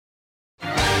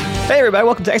Hey everybody,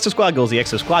 welcome to Exo Squad Goals, the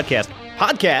Exo Squadcast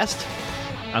podcast.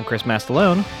 I'm Chris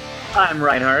Mastalone. I'm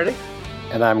Ryan Hardy.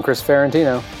 And I'm Chris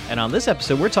Ferrantino. And on this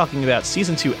episode, we're talking about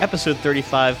Season 2, Episode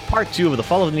 35, Part 2 of The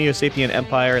Fall of the Neo-Sapien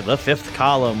Empire, The Fifth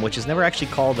Column, which is never actually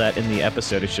called that in the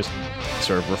episode, it's just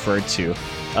sort of referred to.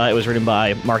 It was written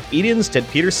by Mark Edens, Ted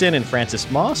Peterson, and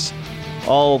Francis Moss,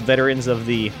 all veterans of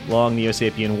the long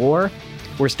Neo-Sapien War.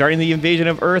 We're starting the invasion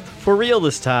of Earth for real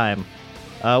this time.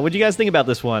 What do you guys think about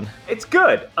this one? It's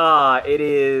good. It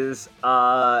is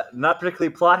not particularly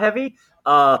plot heavy,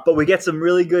 but we get some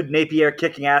really good Napier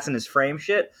kicking ass in his frame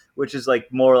shit, which is like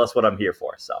more or less what I'm here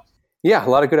for. So yeah, a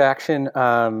lot of good action.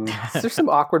 There's some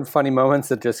awkward, funny moments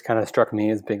that just kind of struck me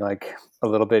as being like a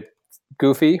little bit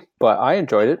goofy, but I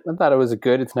enjoyed it. I thought it was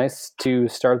good. It's nice to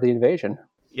start the invasion.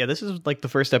 Yeah, this is like the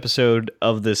first episode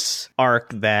of this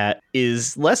arc that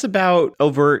is less about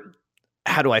overt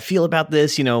how do I feel about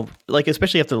this? You know, like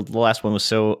especially after the last one was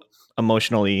so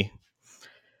emotionally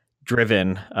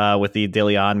driven with the De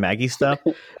Leon Maggie stuff.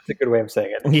 It's a good way of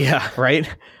saying it. Yeah, right.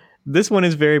 This one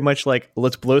is very much like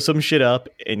let's blow some shit up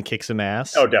and kick some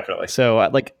ass. Oh, definitely. So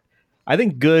I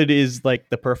think good is like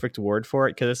the perfect word for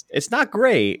it because it's not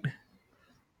great,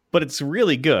 but it's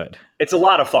really good. It's a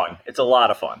lot of fun.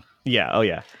 Yeah. Oh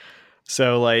yeah.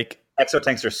 So like Exo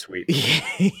tanks are sweet.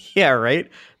 Yeah. Right.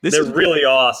 They're really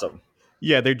awesome.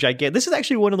 Yeah, they're gigantic. This is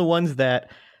actually one of the ones that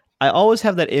I always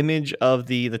have that image of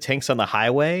the tanks on the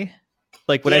highway.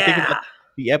 Like when I think about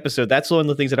the episode, that's one of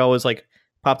the things that always like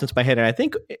popped into my head. And I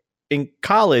think in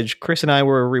college, Chris and I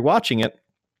were rewatching it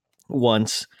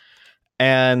once,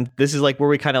 and this is like where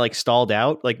we kind of like stalled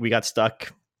out. Like we got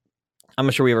stuck. I'm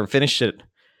not sure we ever finished it.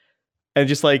 And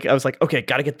just like I was like, okay,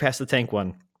 got to get past the tank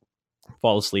one.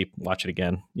 Fall asleep, watch it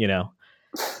again. You know.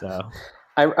 So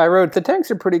I wrote the tanks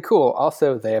are pretty cool.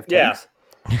 Also, they have tanks.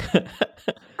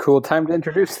 Cool time to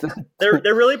introduce them. They're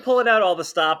really pulling out all the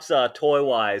stops toy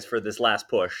wise for this last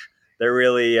push. They're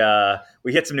really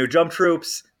we hit some new jump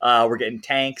troops. We're getting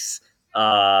tanks.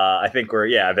 I think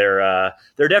they're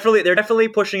definitely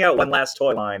pushing out one last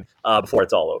toy line before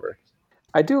it's all over.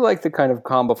 I do like the kind of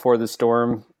calm before the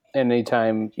storm.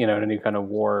 Anytime in a new kind of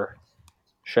war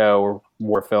show or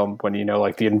war film, when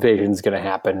like the invasion's going to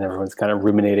happen and everyone's kind of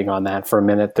ruminating on that for a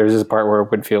minute. There's this part where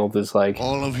Whitfield is like,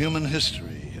 all of human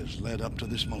history has led up to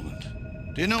this moment.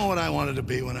 Do you know what I wanted to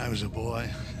be when I was a boy?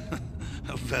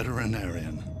 A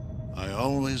veterinarian. I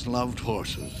always loved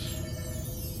horses.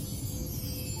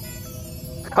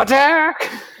 Attack!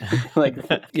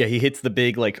 Yeah, he hits the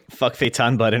big like fuck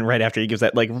Phaeton button right after he gives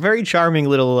that like very charming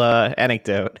little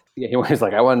anecdote. Yeah, he was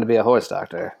like, I wanted to be a horse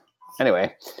doctor.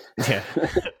 Anyway, yeah.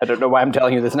 I don't know why I'm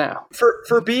telling you this now.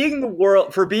 For being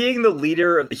the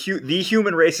leader of the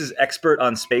human race's expert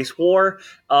on space war,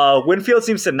 Winfield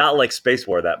seems to not like space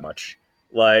war that much.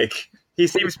 Like he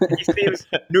seems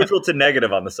neutral to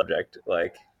negative on the subject.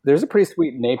 Like there's a pretty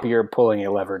sweet Napier pulling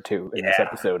a lever too in this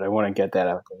episode. I want to get that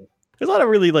out there. There's a lot of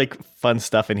really like fun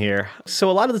stuff in here.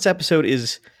 So a lot of this episode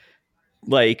is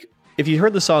like if you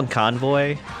heard the song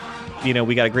Convoy.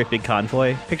 We got a great big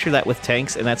convoy. Picture that with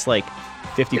tanks, and that's like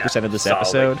 50% of this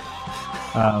episode.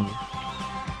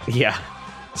 Yeah.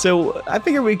 So I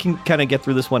figure we can kind of get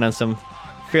through this one on some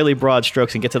fairly broad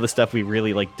strokes and get to the stuff we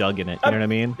really like dug in it. You know what I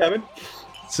mean?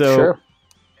 So, sure.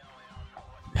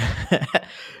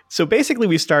 So basically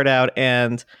we start out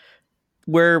and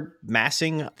we're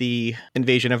massing the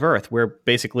invasion of Earth. We're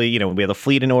basically, we have a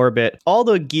fleet in orbit. All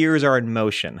the gears are in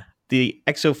motion. The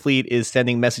Exo fleet is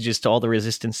sending messages to all the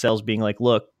resistance cells being like,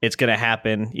 look, it's going to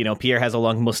happen. Pierre has a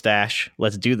long mustache.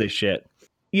 Let's do this shit.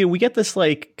 We get this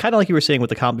like, kind of like you were saying with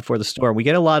the calm before the storm, we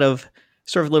get a lot of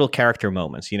sort of little character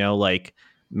moments, like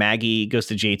Maggie goes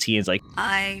to JT and is like,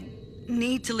 I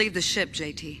need to leave the ship,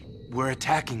 JT. We're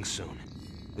attacking soon.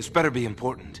 This better be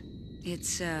important.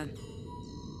 It's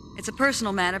a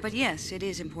personal matter, but yes, it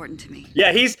is important to me.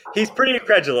 Yeah, he's pretty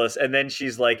incredulous, and then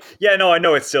she's like, yeah, no, I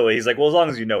know it's silly. He's like, well, as long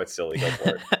as you know it's silly, go for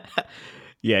it.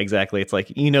 Yeah, exactly. It's like,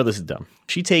 this is dumb.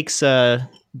 She takes De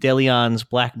Leon's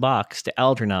black box to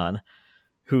Algernon,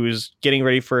 who's getting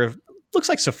ready for, looks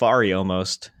like safari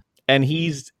almost, and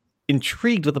he's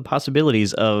intrigued with the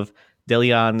possibilities of De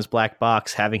Leon's black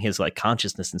box having his like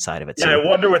consciousness inside of it. Yeah, so, I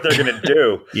wonder what they're going to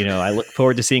do. I look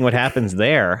forward to seeing what happens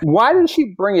there. Why didn't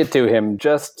she bring it to him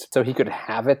just so he could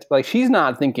have it? Like, she's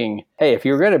not thinking, hey, if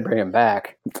you're going to bring him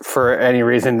back for any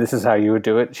reason, this is how you would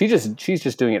do it. She's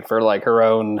just doing it for like her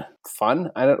own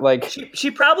fun. I don't like.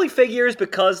 She probably figures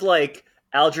because like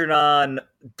Algernon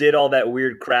did all that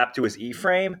weird crap to his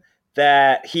E-frame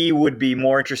that he would be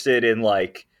more interested in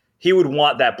like he would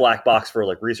want that black box for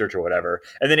like research or whatever.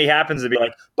 And then he happens to be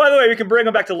like, by the way, we can bring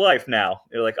him back to life now.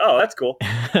 You're like, oh, that's cool.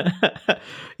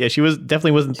 Yeah, she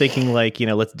definitely wasn't thinking like,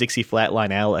 let's Dixie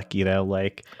flatline Alec,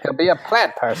 like He'll be a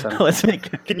plant person. let's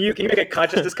make Can you make a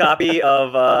consciousness copy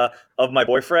of my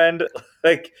boyfriend?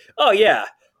 Like, oh yeah.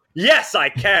 Yes, I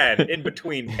can. In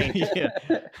between painting. yeah.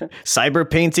 Cyber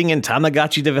painting and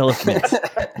Tamagotchi development.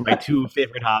 My two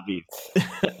favorite hobbies.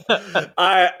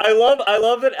 I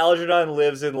love that Algernon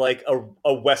lives in like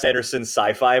a Wes Anderson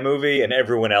sci-fi movie, and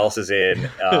everyone else is in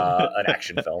an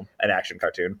action film, an action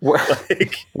cartoon.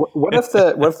 Like, What if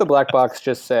the black box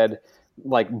just said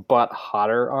like "but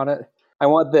hotter" on it? I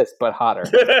want this, but hotter.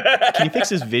 Can you fix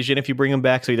his vision if you bring him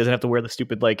back so he doesn't have to wear the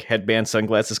stupid like headband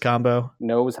sunglasses combo?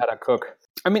 Knows how to cook.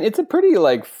 I mean, it's a pretty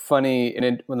like funny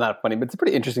and well, not funny, but it's a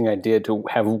pretty interesting idea to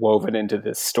have woven into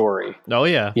this story. Oh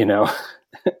yeah.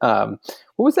 What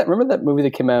was that? Remember that movie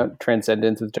that came out,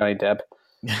 Transcendence, with Johnny Depp?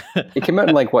 It came out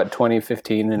in like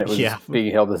 2015, and it was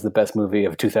being hailed as the best movie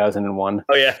of 2001.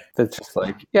 oh yeah. That's just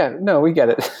like, yeah, no, we get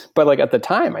it. But like at the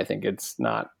time, I think it's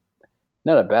not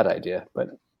a bad idea. But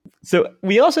So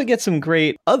we also get some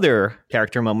great other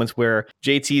character moments where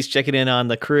JT's checking in on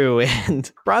the crew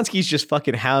and Bronski's just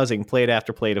fucking housing plate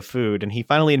after plate of food. And he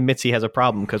finally admits he has a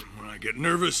problem because When I get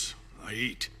nervous, I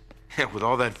eat. Yeah, with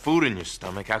all that food in your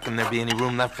stomach, how can there be any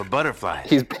room left for butterflies?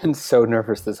 he's been so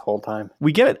nervous this whole time.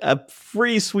 we get a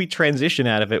pretty sweet transition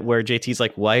out of it where JT's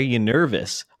like, why are you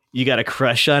nervous? You got a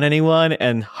crush on anyone?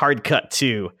 And hard cut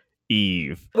to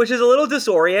Eve. Which is a little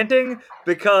disorienting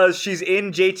because she's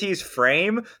in JT's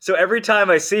frame. So every time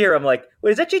I see her, I'm like,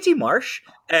 wait, is that JT Marsh?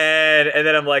 And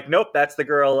then I'm like, nope, that's the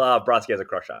girl Bronski has a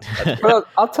crush on. Well,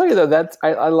 I'll tell you though, that's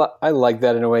I like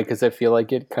that in a way because I feel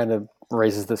like it kind of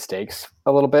raises the stakes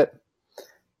a little bit.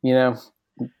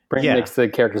 Makes the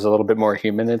characters a little bit more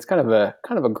human. It's kind of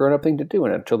a grown up thing to do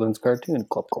in a children's cartoon.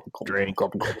 Gulp, gulp, gulp, Drink.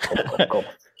 gulp, gulp, gulp, gulp, gulp.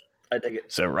 I dig it.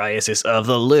 Psoriasis of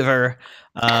the liver.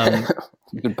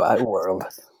 Goodbye, world.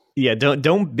 Yeah,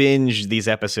 don't binge these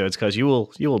episodes because you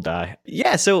will die.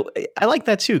 Yeah, so I like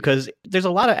that too because there's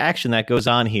a lot of action that goes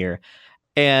on here,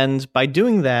 and by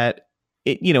doing that,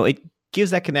 it gives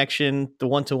that connection, the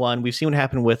 1-to-1. We've seen what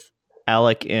happened with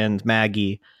Alec and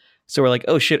Maggie, so we're like,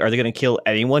 oh shit, are they going to kill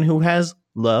anyone who has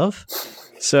love?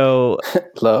 So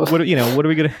Love. what are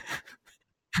we gonna?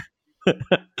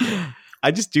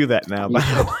 I just do that now. By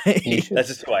the way, That's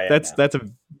just who I am. that's now.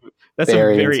 that's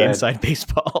Very a very inside. inside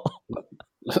baseball.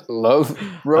 Love.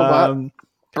 Robot.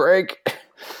 Break.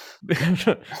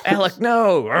 Alec,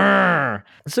 no. Arrgh.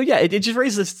 So yeah, it just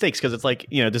raises the stakes because it's like,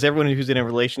 does everyone who's in a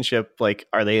relationship, like,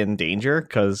 are they in danger?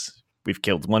 Because we've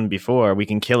killed one before, we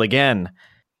can kill again.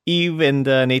 Eve and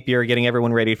Napier are getting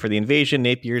everyone ready for the invasion.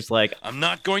 Napier's like, I'm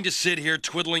not going to sit here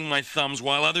twiddling my thumbs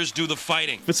while others do the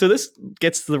fighting. but so this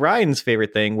gets to the Ryan's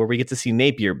favorite thing where we get to see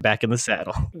Napier back in the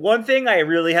saddle. One thing I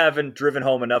really haven't driven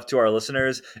home enough to our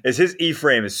listeners is his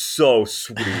E-frame is so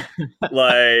sweet.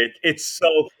 Like, it's so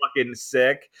fucking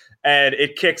sick. And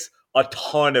it kicks a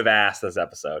ton of ass this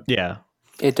episode. Yeah.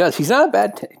 It does. He's not a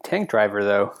bad tank driver,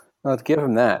 though. Let's give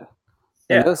him that.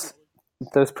 And Yeah.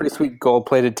 those pretty sweet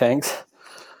gold-plated tanks.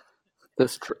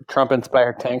 Those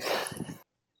Trump-inspired tanks.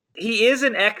 He is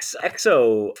an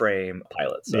exo frame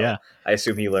pilot, so Yeah. I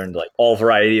assume he learned like all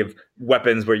variety of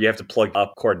weapons where you have to plug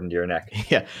up cord into your neck.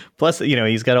 Yeah. Plus,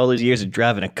 he's got all those years of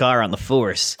driving a car on the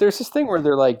force. There's this thing where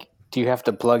they're like, do you have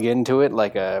to plug into it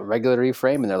like a regular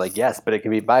E-frame? And they're like, yes, but it can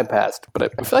be bypassed.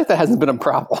 But I feel like that hasn't been a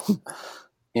problem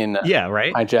in Yeah,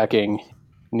 right? hijacking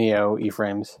Neo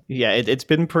E-frames. Yeah, it's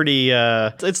been pretty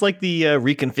it's like the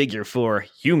reconfigure for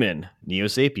human Neo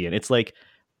Sapien. It's like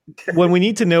when we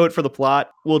need to know it for the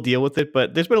plot, we'll deal with it.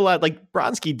 But there's been a lot, like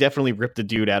Bronski definitely ripped a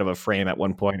dude out of a frame at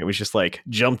one point. It was just like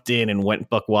jumped in and went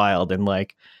buck wild and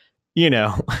like, you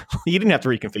didn't have to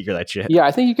reconfigure that shit. Yeah,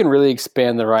 I think you can really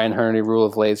expand the Ryan Herney rule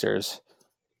of lasers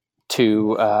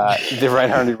to the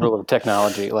Ryan Herney rule of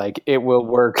technology. Like, it will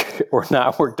work or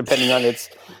not work depending on its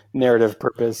narrative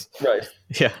purpose. Right.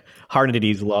 Yeah.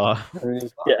 Harnedi's law.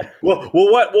 Yeah. Well,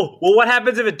 what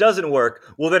happens if it doesn't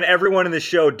work? Well, then everyone in the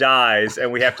show dies,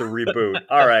 and we have to reboot.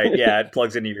 All right. Yeah, it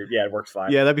plugs into your. Yeah, it works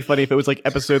fine. Yeah, that'd be funny if it was like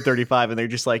episode 35 and they're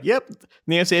just like, yep,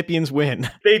 Neo Sapiens win.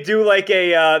 They do like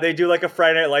a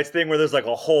Friday Night Lights thing where there's like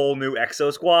a whole new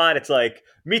Exo Squad. It's like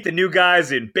meet the new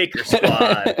guys in Baker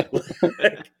Squad.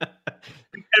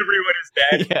 Everyone is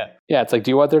dead. Yeah. Yeah, it's like,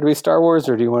 do you want there to be Star Wars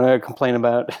or do you want to complain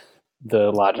about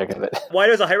the logic of it? Why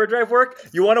does a hyperdrive work?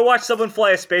 You want to watch someone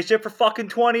fly a spaceship for fucking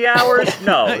 20 hours?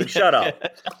 No, shut up.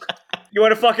 You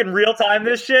want to fucking real time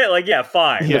this shit? Like, yeah,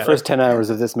 fine. Yeah. The first 10 hours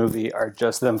of this movie are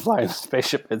just them flying a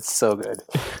spaceship. It's so good.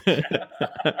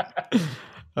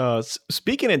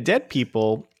 Speaking of dead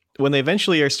people, when they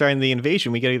eventually are starting the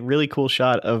invasion, we get a really cool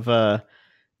shot of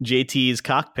JT's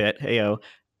cockpit,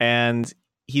 and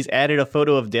he's added a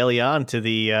photo of DeLeon to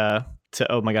the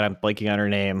oh my god, I'm blanking on her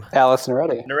name. Alice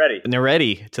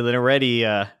Neretti. To the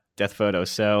Neretti death photo.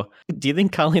 So, do you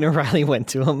think Colleen O'Reilly went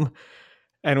to him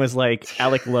and was like,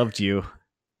 "Alec loved you"? And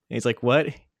he's like, "What?"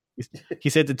 He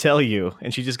said to tell you,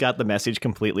 and she just got the message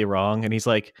completely wrong. And he's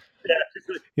like,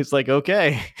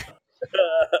 "Okay."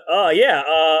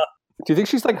 Do you think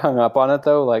she's like hung up on it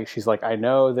though? Like she's like, I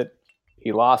know that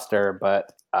he lost her,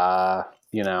 but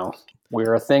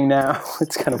we're a thing now.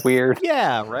 It's kind of weird.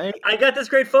 Yeah, right. I got this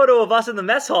great photo of us in the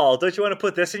mess hall. Don't you want to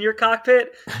put this in your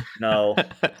cockpit? No.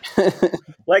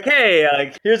 Like,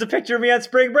 hey, here's a picture of me on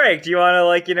spring break. Do you want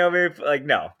to maybe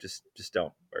no, just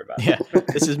don't worry about it. Yeah,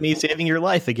 this is me saving your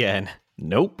life again.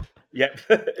 Nope. Yeah.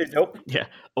 Nope. Yeah,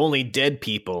 only dead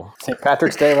people. St.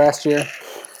 Patrick's Day last year.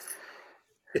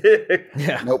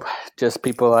 Yeah. Nope. Just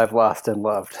people I've lost and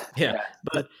loved. Yeah.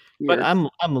 But I'm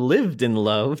lived and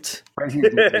loved.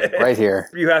 Right here.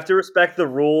 You have to respect the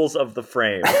rules of the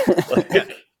frame.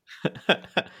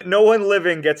 No one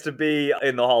living gets to be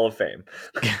in the Hall of Fame.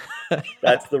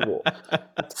 That's the rule.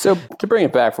 So to bring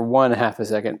it back for 1/2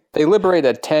 second, they liberate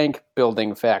a tank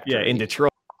building factory. Yeah, in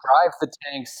Detroit. Drive the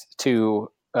tanks to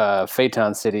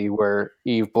Phaeton City where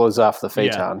Eve blows off the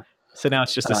Phaeton. Yeah. So now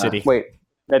it's just a city. Wait,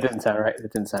 that didn't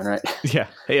sound right. Yeah.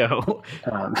 Hey-o.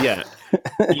 Yeah.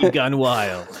 Eve gone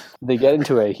wild. They get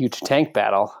into a huge tank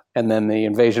battle, and then the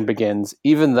invasion begins,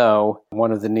 even though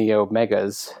one of the Neo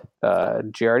Megas,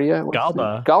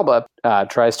 Galba,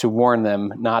 tries to warn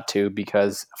them not to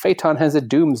because Phaeton has a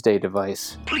doomsday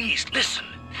device. Please listen.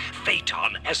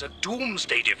 Phaeton has a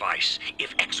doomsday device.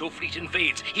 If Exofleet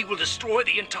invades, he will destroy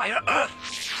the entire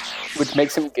Earth. Which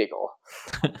makes him giggle.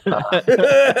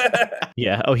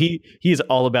 Yeah. Oh, he's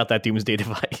all about that doomsday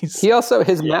device. He also,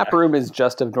 his map room is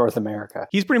just of North America.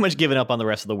 He's pretty much given up on the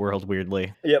rest of the world,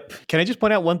 weirdly. Yep. Can I just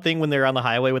point out one thing when they're on the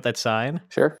highway with that sign?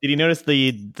 Sure. Did you notice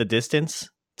the distance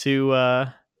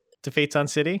to Phaeton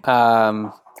City?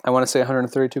 I want to say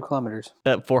 132 kilometers.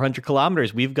 400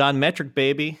 kilometers. We've gone metric,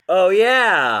 baby. Oh,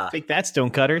 yeah. Take that,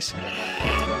 Stonecutters.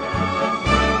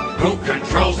 Who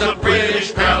controls the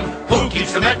British pound? Who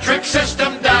keeps the metric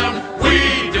system down?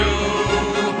 We do.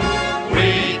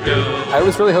 I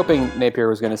was really hoping Napier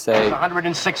was going to say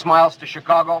 106 miles to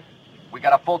Chicago. We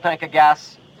got a full tank of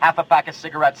gas, half a pack of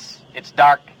cigarettes. It's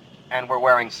dark, and we're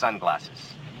wearing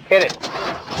sunglasses. Hit it.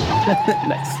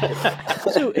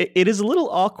 Nice. So it is a little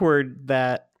awkward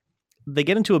that they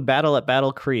get into a battle at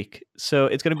Battle Creek. So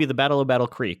it's going to be the Battle of Battle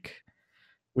Creek,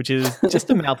 which is just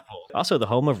a mouthful. Also the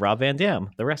home of Rob Van Dam,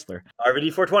 the wrestler.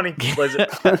 RVD 420 plays it.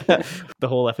 The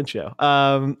whole effing show.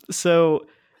 So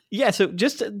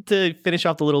just to finish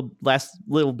off the last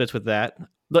little bits with that,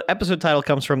 the episode title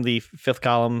comes from the fifth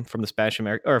column from the Spanish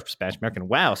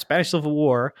Civil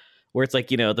War, where it's like,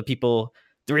 the people,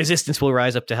 the resistance will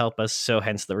rise up to help us. So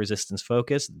hence the resistance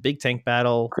focus, big tank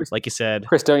battle, Chris, like you said.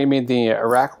 Chris, don't you mean the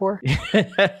Iraq War?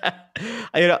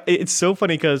 It's so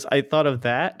funny because I thought of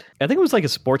that. I think it was like a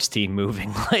sports team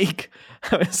moving. Like,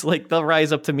 I was like, they'll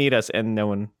rise up to meet us, and no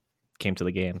one came to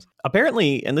the games.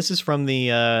 Apparently, and this is from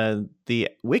the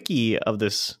wiki of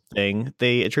this thing,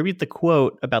 they attribute the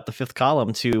quote about the fifth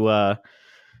column to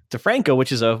Franco,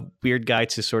 which is a weird guy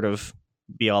to sort of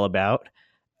be all about.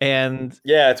 And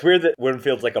yeah, it's weird that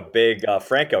Winfield's like a big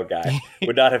Franco guy.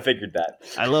 Would not have figured that.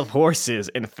 I love horses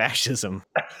and fascism.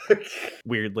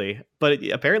 Weirdly. But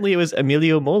apparently it was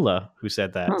Emilio Mola who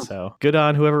said that. So good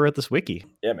on whoever wrote this wiki.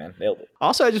 Yeah, man. Nailed it.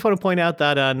 Also, I just want to point out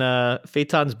that on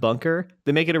Phaeton's bunker,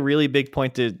 they make it a really big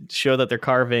point to show that they're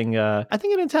carving, I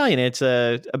think in Italian, it's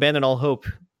abandon all hope,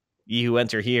 ye who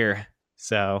enter here.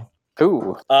 So...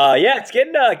 Ooh. Yeah, it's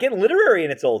getting literary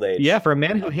in its old age. Yeah, for a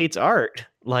man who hates art,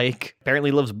 like apparently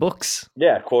loves books.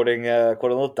 Yeah, quoting a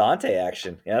little Dante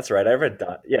action. Yeah, that's right. I read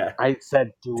Dante. Yeah. I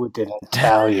said do it in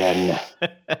Italian.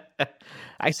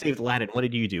 I saved Latin. What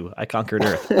did you do? I conquered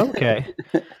Earth. Okay.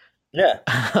 Yeah.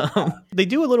 They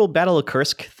do a little Battle of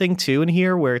Kursk thing too in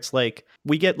here, where it's like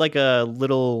we get like a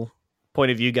little point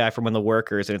of view guy from one of the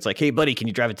workers, and it's like, hey buddy, can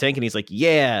you drive a tank? And he's like,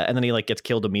 yeah, and then he like gets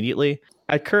killed immediately.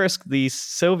 At Kursk, the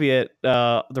Soviet,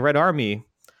 the Red Army,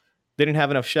 they didn't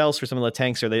have enough shells for some of the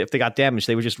tanks, or if they got damaged,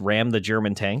 they would just ram the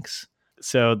German tanks.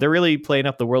 So they're really playing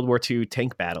up the World War II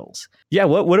tank battles. Yeah,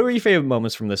 what were your favorite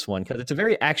moments from this one? Because it's a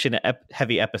very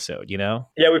action-heavy episode, Yeah,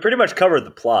 we pretty much covered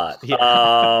the plot.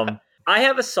 Yeah. I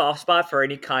have a soft spot for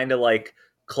any kind of like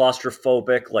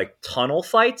claustrophobic like tunnel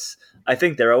fights. I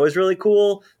think they're always really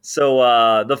cool. So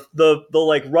the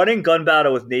like running gun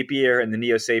battle with Napier and the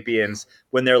Neo-Sapiens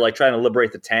when they're like trying to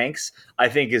liberate the tanks, I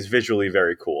think is visually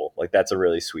very cool. Like that's a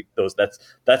really sweet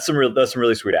that's some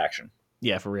really sweet action.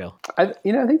 Yeah, for real. I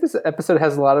think this episode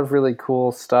has a lot of really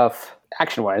cool stuff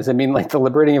action-wise. I mean, like the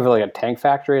liberating of like a tank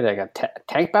factory, like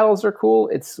tank battles are cool.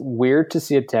 It's weird to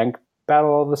see a tank battle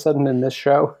all of a sudden in this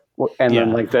show, and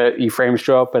then like the E-frames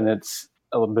show up and it's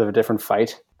a little bit of a different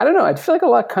fight. I don't know. I feel like a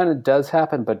lot kind of does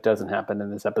happen, but doesn't happen in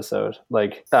this episode.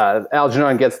 Like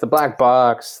Algernon gets the black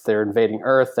box. They're invading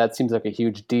Earth. That seems like a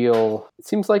huge deal. It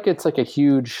seems like it's like a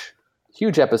huge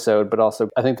episode, but also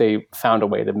I think they found a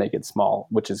way to make it small,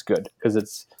 which is good because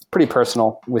it's pretty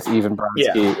personal with Eve and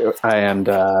Bronsky. And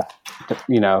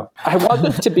I want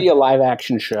it to be a live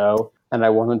action show, and I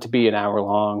want it to be an hour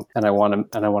long, and I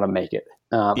want to make it.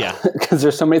 Because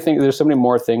there's so many things. There's so many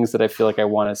more things that I feel like I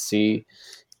want to see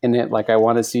in it. Like I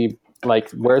want to see like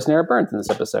where's Nara Burns in this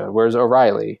episode? Where's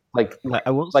O'Reilly? Like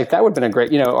that would have been a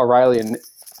great. O'Reilly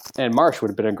and Marsh would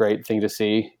have been a great thing to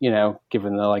see,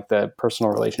 given the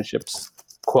personal relationships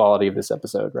quality of this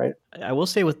episode, right? I will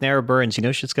say with Nara Burns,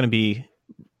 shit's going to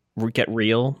get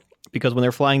real because when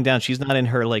they're flying down, she's not in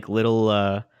her like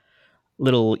little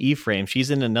E-frame.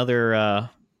 She's in another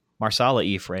Marsala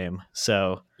E-frame.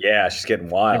 So yeah, she's getting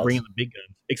wild. Bringing the big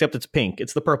guns, except it's pink.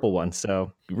 It's the purple one,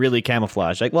 so really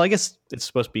camouflage. Like, well, I guess it's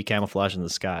supposed to be camouflage in the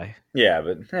sky. Yeah,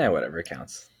 but whatever, it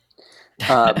counts.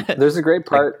 There's a great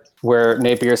part where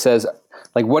Napier says,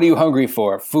 like, what are you hungry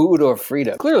for? Food or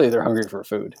freedom? Clearly they're hungry for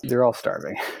food. They're all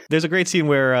starving. There's a great scene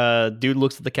where dude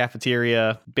looks at the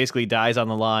cafeteria, basically dies on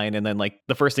the line, and then like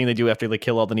the first thing they do after they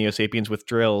kill all the Neo-Sapiens with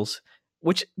drills,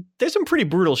 which there's some pretty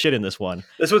brutal shit in this one.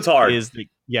 This one's hard.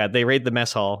 They raid the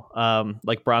mess hall,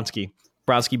 like Bronsky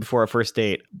before a first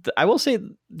date. I will say,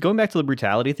 going back to the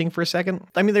brutality thing for a second,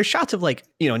 I mean, there's shots of like,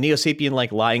 Neo-Sapien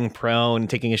like lying prone,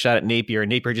 taking a shot at Napier, and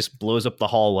Napier just blows up the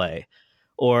hallway.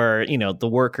 Or, the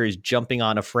workers jumping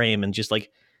on a frame and just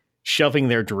like shoving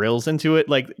their drills into it.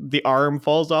 Like the arm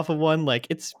falls off of one. Like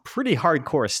it's pretty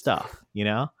hardcore stuff,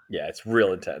 Yeah, it's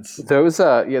real intense. Those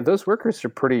workers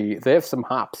are they have some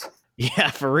hops.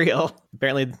 Yeah, for real.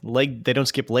 Apparently they don't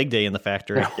skip leg day in the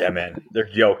factory. Yeah, man. They're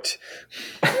yoked.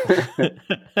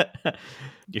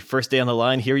 Your first day on the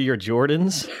line, here are your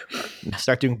Jordans.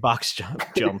 Start doing box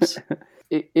jumps.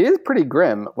 It is pretty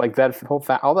grim. Like that whole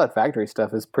all that factory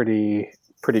stuff is pretty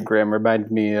grim. Reminded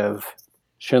me of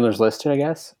Schindler's List, I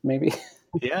guess, maybe.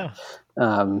 Yeah.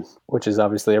 Which is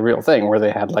obviously a real thing where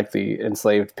they had like the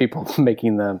enslaved people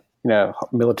making the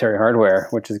military hardware,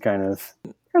 which is kind of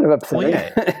upsetting.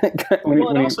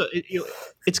 Well, yeah. Also,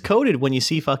 it's coded when you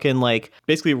see fucking like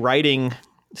basically writing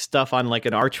stuff on like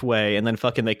an archway, and then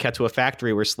fucking they cut to a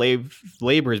factory where slave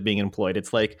labor is being employed.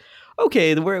 It's like,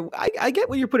 okay, I get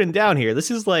what you're putting down here. This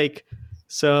is like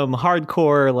some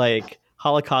hardcore like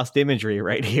Holocaust imagery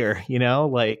right here,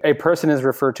 like a person is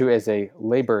referred to as a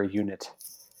labor unit.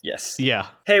 Yes. Yeah.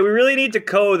 Hey, we really need to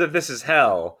code that this is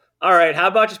hell. All right, how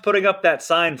about just putting up that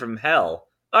sign from hell?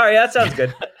 All right, that sounds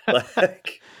good.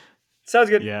 Sounds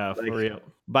good. Yeah, for real.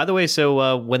 By the way,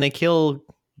 so when they kill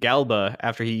Galba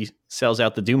after he sells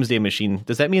out the Doomsday Machine,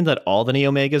 does that mean that all the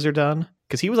Neo-Megas are done?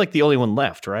 Because he was like the only one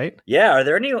left, right? Yeah. Are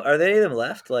there any of them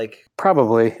left? Like,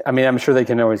 probably. I mean, I'm sure they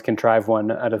can always contrive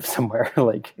one out of somewhere.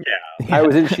 Like, yeah. I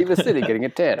was in Shiva City getting a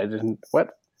tan. I didn't. What?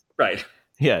 Right.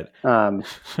 Yeah.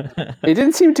 It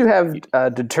didn't seem to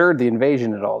have deterred the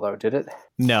invasion at all, though, did it?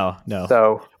 No.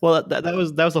 So, well, that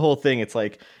was the whole thing. It's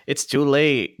like it's too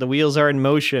late. The wheels are in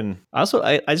motion. Also,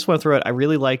 I just want to throw out. I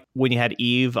really like when you had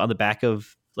Eve on the back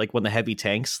of like one of the heavy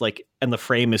tanks, like, and the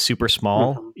frame is super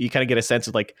small. Mm-hmm. You kind of get a sense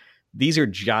of like these are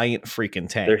giant freaking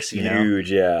tanks. They're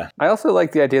huge. Yeah. I also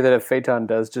like the idea that if Phaeton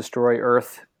does destroy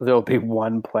Earth, there'll be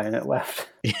one planet left.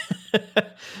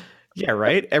 Yeah,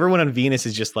 right? Everyone on Venus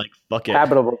is just like, fuck it.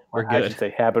 Habitable. We're good. I should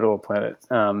say habitable planet.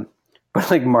 But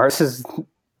like Mars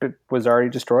was already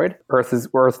destroyed.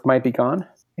 Earth might be gone.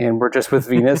 And we're just with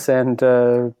Venus and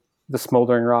the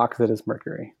smoldering rock that is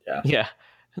Mercury. Yeah.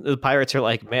 The pirates are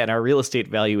like, man, our real estate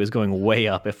value is going way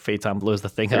up if Phaeton blows the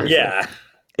thing up. Yeah.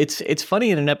 It's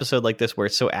funny in an episode like this where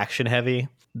it's so action heavy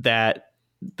that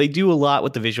they do a lot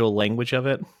with the visual language of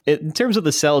it. In terms of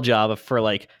the sell job for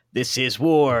like, this is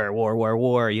war,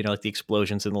 like the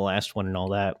explosions in the last one and all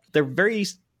that. They're very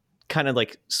kind of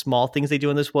like small things they do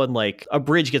in this one. Like a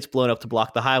bridge gets blown up to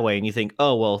block the highway and you think,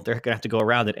 oh, well, they're going to have to go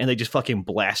around it. And they just fucking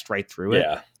blast right through it.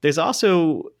 Yeah. There's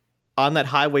also on that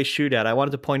highway shootout, I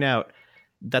wanted to point out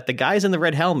that the guys in the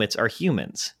red helmets are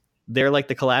humans. They're like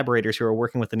the collaborators who are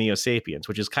working with the Neo-Sapiens,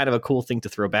 which is kind of a cool thing to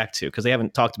throw back to because they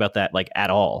haven't talked about that like at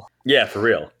all. Yeah, for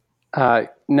real. No,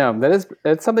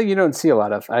 it's something you don't see a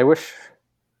lot of. I wish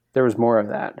there was more of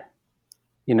that.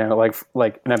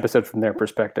 Like an episode from their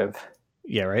perspective.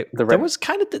 Yeah, right. There was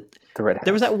kind of the Red House.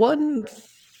 There was that one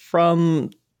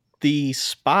from the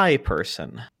spy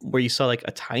person where you saw like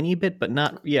a tiny bit, but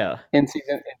not. Yeah, in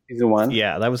season 1.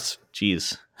 Yeah, that was.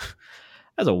 Jeez,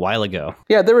 that was a while ago.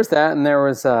 Yeah, there was that, and there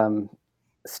was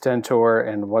Stentor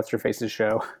and What's Her Face's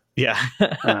show. Yeah.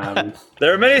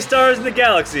 There are many stars in the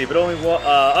galaxy, but only one.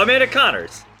 Amanda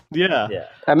Connors. Yeah.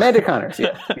 Amanda Connors.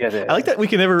 Yeah. I like that we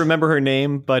can never remember her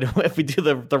name, but if we do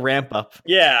the ramp up.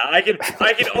 Yeah, I can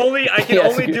only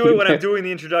do it when I'm doing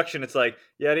the introduction. It's like,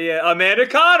 yeah, Amanda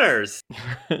Connors.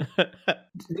 Did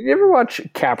you ever watch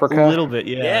Caprica? A little bit,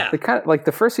 yeah. The kind of, like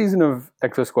the first season of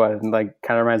Exo Squad, and like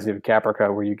kind of reminds me of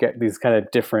Caprica, where you get these kind of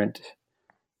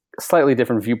slightly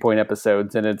different viewpoint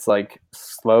episodes, and it's like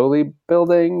slowly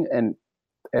building and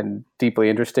deeply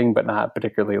interesting, but not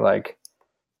particularly like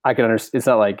I can understand. It's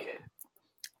not like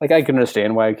I can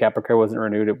understand why Caprica wasn't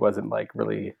renewed. It wasn't like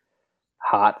really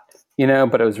hot,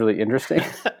 but it was really interesting.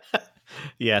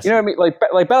 Yes, you know what I mean. Like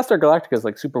Battlestar Galactica is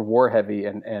like super war heavy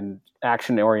and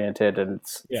action oriented, and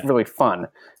it's really fun.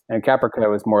 And Caprica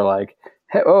was more like,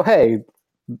 hey,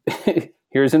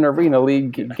 here's an arena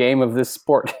league game of this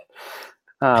sport.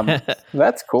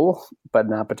 That's cool, but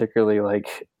not particularly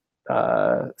like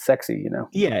sexy,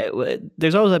 Yeah,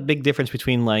 there's always a big difference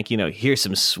between like, here's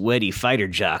some sweaty fighter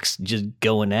jocks just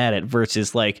going at it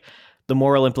versus like the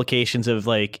moral implications of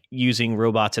like using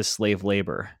robots as slave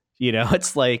labor.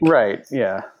 It's like, right,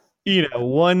 yeah.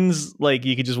 One's like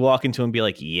you could just walk into and be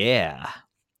like, yeah.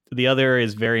 The other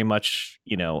is very much,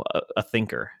 a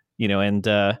thinker, and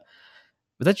was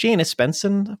that Jane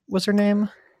Espenson was her name?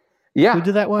 Yeah. Who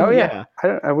did that one? Oh, yeah.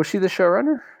 Was she the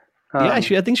showrunner? I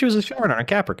think she was a showrunner on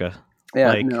Caprica.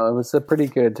 Yeah, no, it was a pretty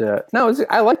good. I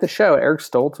liked the show. Eric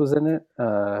Stoltz was in it.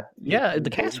 Yeah, the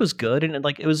cast was good, and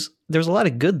there was a lot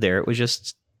of good there. It was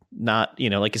just not,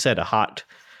 like you said, a hot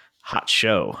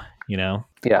show. Yeah.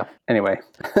 Anyway,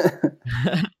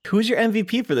 who's your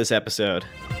MVP for this episode?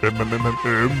 If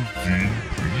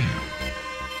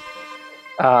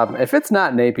it's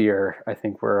not Napier, I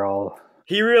think we're all.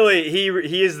 He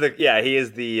is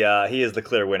the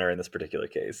clear winner in this particular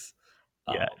case.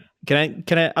 Yeah. Can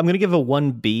I I'm going to give a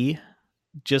 1B,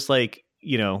 just like,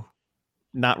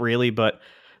 not really, but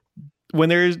when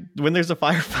there's a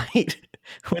firefight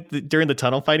during the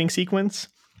tunnel fighting sequence,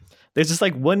 there's just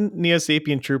like one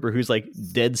Neo-Sapien trooper who's like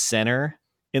dead center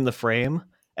in the frame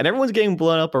and everyone's getting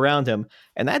blown up around him.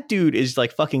 And that dude is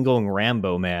like fucking going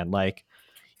Rambo, man. Like,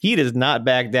 he does not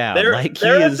back down. There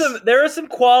are some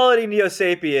quality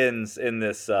Neo-Sapiens in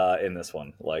this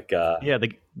one. Like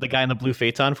the guy in the blue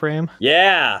Phaeton frame.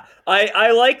 Yeah, I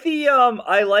like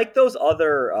those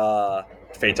other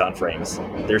Phaeton frames.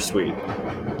 They're sweet.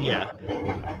 Yeah,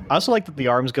 I also like that the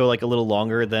arms go like a little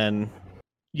longer than,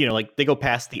 like they go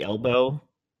past the elbow.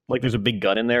 Like there's a big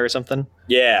gun in there or something.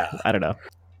 Yeah, I don't know.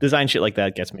 Design shit like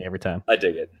that gets me every time. I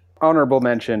dig it. Honorable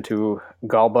mention to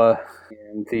Galba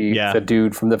and the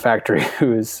dude from the factory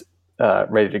who is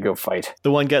ready to go fight.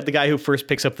 The guy who first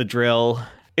picks up the drill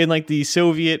in like the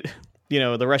Soviet,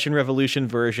 the Russian Revolution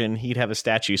version. He'd have a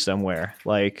statue somewhere,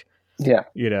 like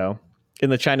in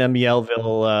the China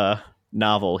Mieville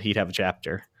novel, he'd have a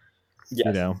chapter.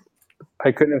 Yes.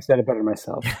 I couldn't have said it better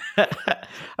myself. I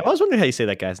was wondering how you say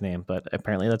that guy's name, but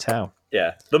apparently that's how.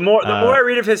 Yeah. The more I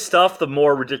read of his stuff, the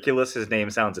more ridiculous his name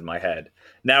sounds in my head.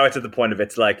 Now it's at the point of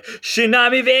it's like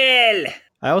Shinamiville.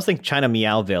 I always think China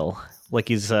Miauville, like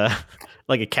he's like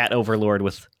a cat overlord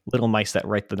with little mice that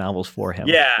write the novels for him.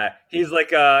 Yeah, he's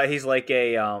like a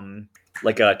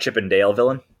Chip and Dale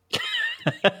villain.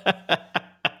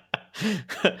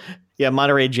 Yeah,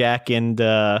 Monterey Jack and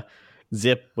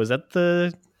Zip, was that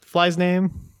the fly's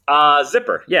name?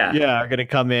 Zipper, yeah. Yeah, are gonna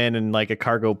come in like a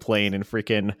cargo plane and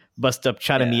freaking bust up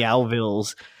China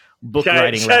Miauville's book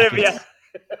writing rackets.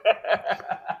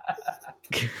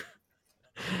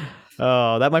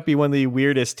 Oh, that might be one of the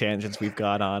weirdest tangents we've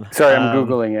got on. Sorry, I'm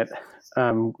Googling it.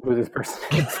 Who this person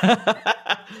is.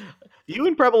 You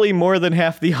and probably more than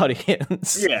half the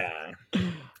audience. Yeah.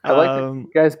 I like that you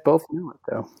guys both knew it,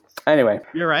 though. Anyway.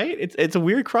 You're right. It's a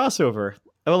weird crossover.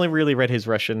 I've only really read his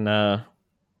Russian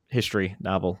history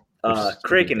novel.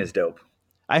 Kraken is dope.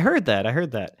 I heard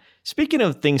that. Speaking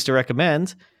of things to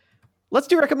recommend, let's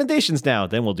do recommendations now.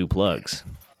 Then we'll do plugs.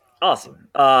 Awesome.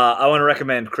 I want to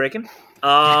recommend Kraken.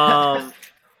 No,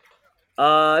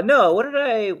 what did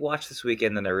I watch this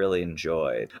weekend that I really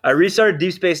enjoyed? I restarted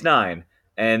Deep Space Nine,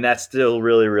 and that's still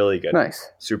really, really good.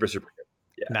 Nice. Super, super good.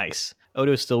 Yeah. Nice.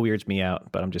 Odo still weirds me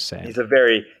out, but I'm just saying. He is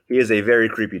a very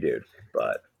creepy dude,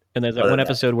 but And there's that one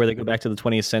episode where they go back to the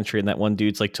 20th century and that one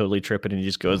dude's like totally tripping and he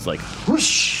just goes like,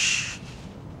 whoosh.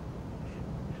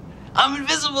 I'm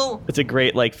invisible. It's a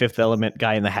great like Fifth Element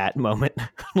guy in the hat moment.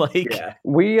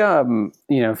 We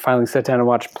finally sat down and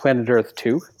watched Planet Earth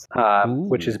 2,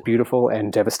 which is beautiful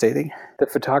and devastating. The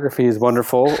photography is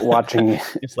wonderful. Watching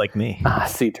it's like me.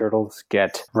 Sea turtles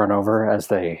get run over as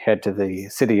they head to the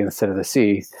city instead of the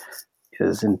sea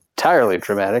is entirely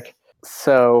dramatic.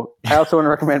 So I also want to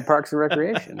recommend Parks and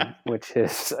Recreation, which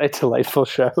is a delightful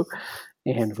show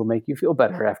and will make you feel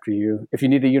better if you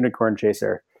need a unicorn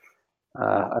chaser.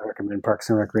 I recommend Parks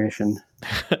and Recreation.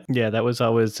 Yeah, that was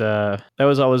always. I'm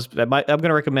going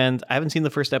to recommend. I haven't seen the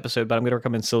first episode, but I'm going to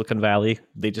recommend Silicon Valley.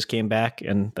 They just came back,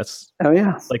 and that's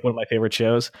like one of my favorite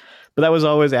shows. But that was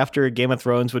always after Game of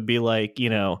Thrones would be like,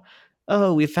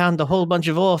 oh, we found a whole bunch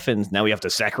of orphans. Now we have to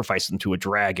sacrifice them to a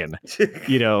dragon.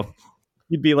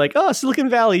 You'd be like, oh, Silicon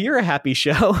Valley, you're a happy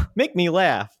show. Make me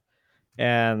laugh.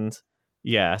 And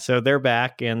yeah, so they're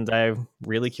back, and I'm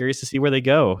really curious to see where they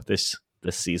go this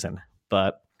season.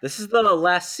 But this is the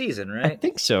last season, right? I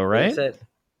think so, right?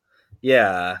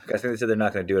 Yeah, I think they said they're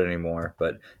not going to do it anymore.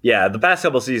 But yeah, the past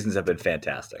couple seasons have been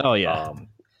fantastic. Oh yeah,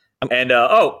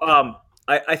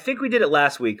 I think we did it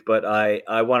last week, but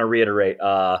I want to reiterate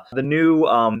the new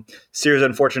series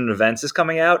Unfortunate Events is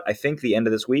coming out. I think the end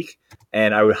of this week,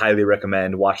 and I would highly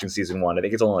recommend watching season 1. I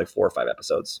think it's only like 4 or 5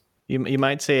 episodes. You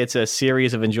might say it's a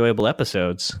series of enjoyable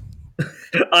episodes.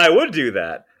 I would do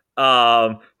that.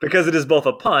 Because it is both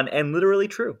a pun and literally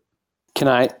true. Can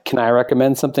I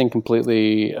recommend something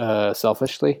completely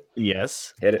selfishly?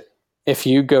 Yes. Hit it. If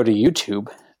you go to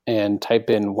YouTube and type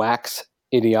in Wax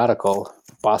Idiotical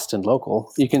Boston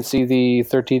Local, you can see the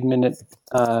 13-minute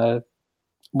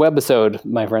webisode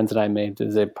my friends and I made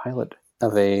as a pilot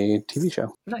of a TV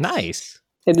show. Nice.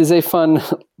 It is a fun,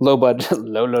 low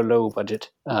budget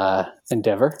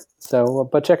endeavor. So,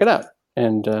 but check it out.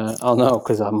 And I'll know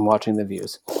because I'm watching the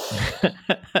views.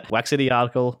 Wax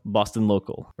Idiotical, Boston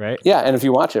Local, right? Yeah, and if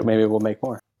you watch it, maybe we'll make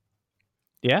more.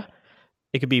 Yeah,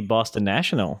 it could be Boston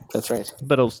National. That's right.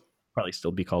 But it'll probably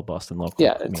still be called Boston Local.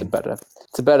 Yeah, it's about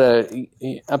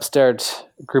a upstart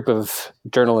group of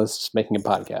journalists making a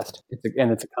podcast,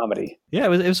 and it's a comedy. Yeah,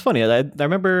 it was funny. I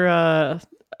remember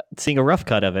seeing a rough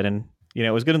cut of it, and it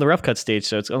was good in the rough cut stage,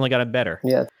 so it's only gotten better.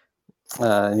 Yeah,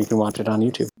 and you can watch it on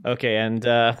YouTube. Okay,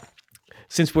 and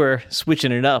since we're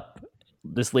switching it up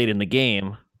this late in the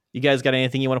game, you guys got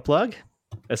anything you want to plug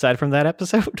aside from that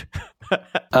episode?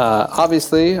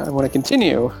 Obviously, I want to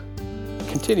continue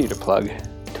to plug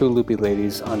Two Loopy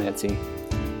Ladies on Etsy,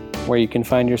 where you can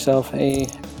find yourself a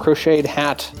crocheted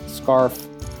hat, scarf,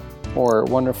 or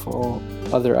wonderful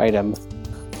other item.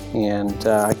 And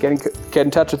get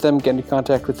in touch with them, get in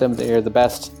contact with them. They are the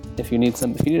best. If you need a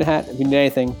hat, if you need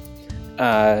anything,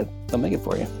 they'll make it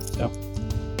for you. So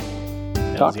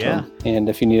talk to them. And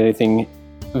if you need anything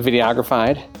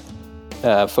videographed,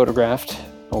 photographed,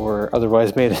 or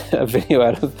otherwise made a video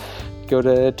out of, go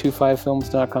to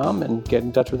 25films.com and get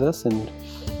in touch with us, and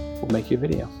we'll make you a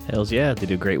video. Hells yeah, they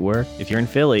do great work. If you're in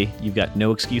Philly, you've got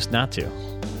no excuse not to.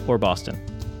 Or Boston.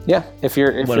 Yeah, if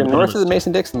you're north of the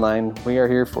Mason-Dixon line, we are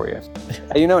here for you.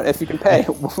 You know what? If you can pay,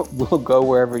 we'll go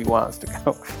wherever you want us to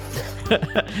go.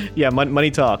 Yeah,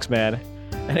 money talks, man.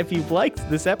 And if you've liked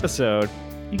this episode,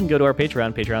 you can go to our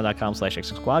Patreon,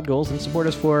 patreon.com/exosquadgoals, and support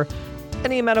us for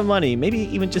any amount of money. Maybe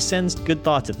even just sends good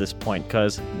thoughts at this point,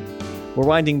 because we're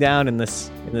winding down in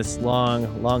this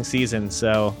long season.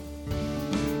 So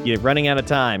you're running out of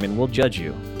time, and we'll judge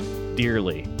you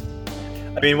dearly.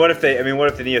 What if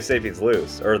the Neo-Sapiens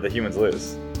lose, or the humans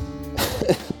lose?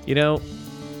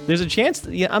 There's a chance.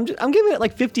 I'm giving it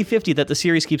like 50-50 that the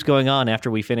series keeps going on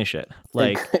after we finish it.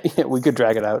 Like, yeah, we could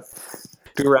drag it out.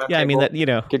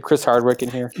 Get Chris Hardwick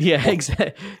in here. Yeah,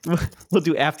 exactly. We'll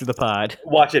do after the pod.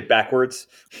 Watch it backwards.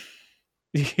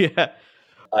 Yeah.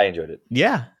 I enjoyed it.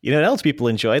 Yeah. You know what else people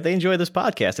enjoy? They enjoy this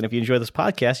podcast. And if you enjoy this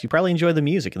podcast, you probably enjoy the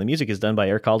music. And the music is done by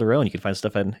Eric Calderon. You can find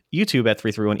stuff on YouTube at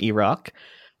 331eRock.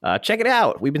 Check it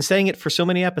out. We've been saying it for so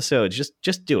many episodes.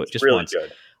 Just do it. Just really once.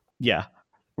 Good. Yeah.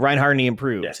 Ryan Harney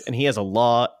improved. Yes. And he has a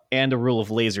law and a rule of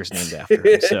lasers named after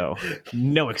him. So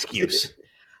no excuse.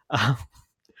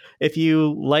 If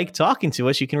you like talking to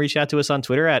us, you can reach out to us on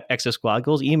Twitter at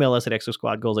ExoSquadGoals. Email us at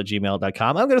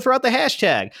exosquadgoals@gmail.com. I'm going to throw out the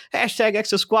hashtag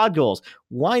ExoSquadGoals.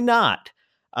 Why not?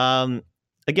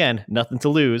 Again, nothing to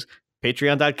lose.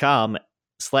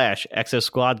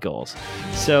 Patreon.com/ExoSquadGoals.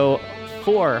 So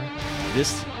for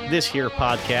this here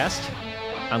podcast,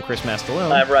 I'm Chris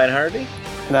Mastalone. I'm Ryan Hardy.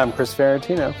 And I'm Chris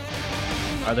Ferrantino.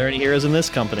 Are there any heroes in this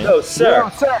company? No, sir. No,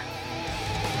 sir.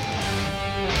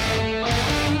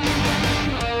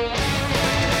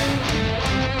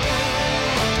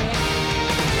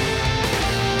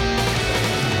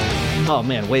 Oh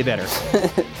man, way better.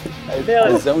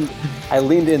 I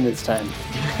leaned in this time.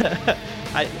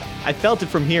 I felt it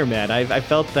from here, man. I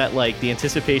felt that like the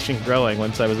anticipation growing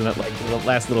once I was in that like the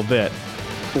last little bit.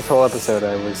 This whole episode,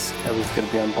 I was going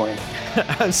to be on point.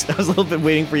 I was a little bit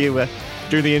waiting for you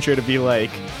during the intro to be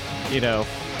like,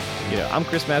 I'm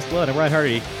Chris Maslow and I'm Ryan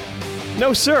Hardy.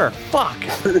 No, sir. Fuck.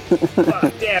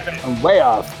 Fuck, damn it. I'm way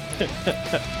off.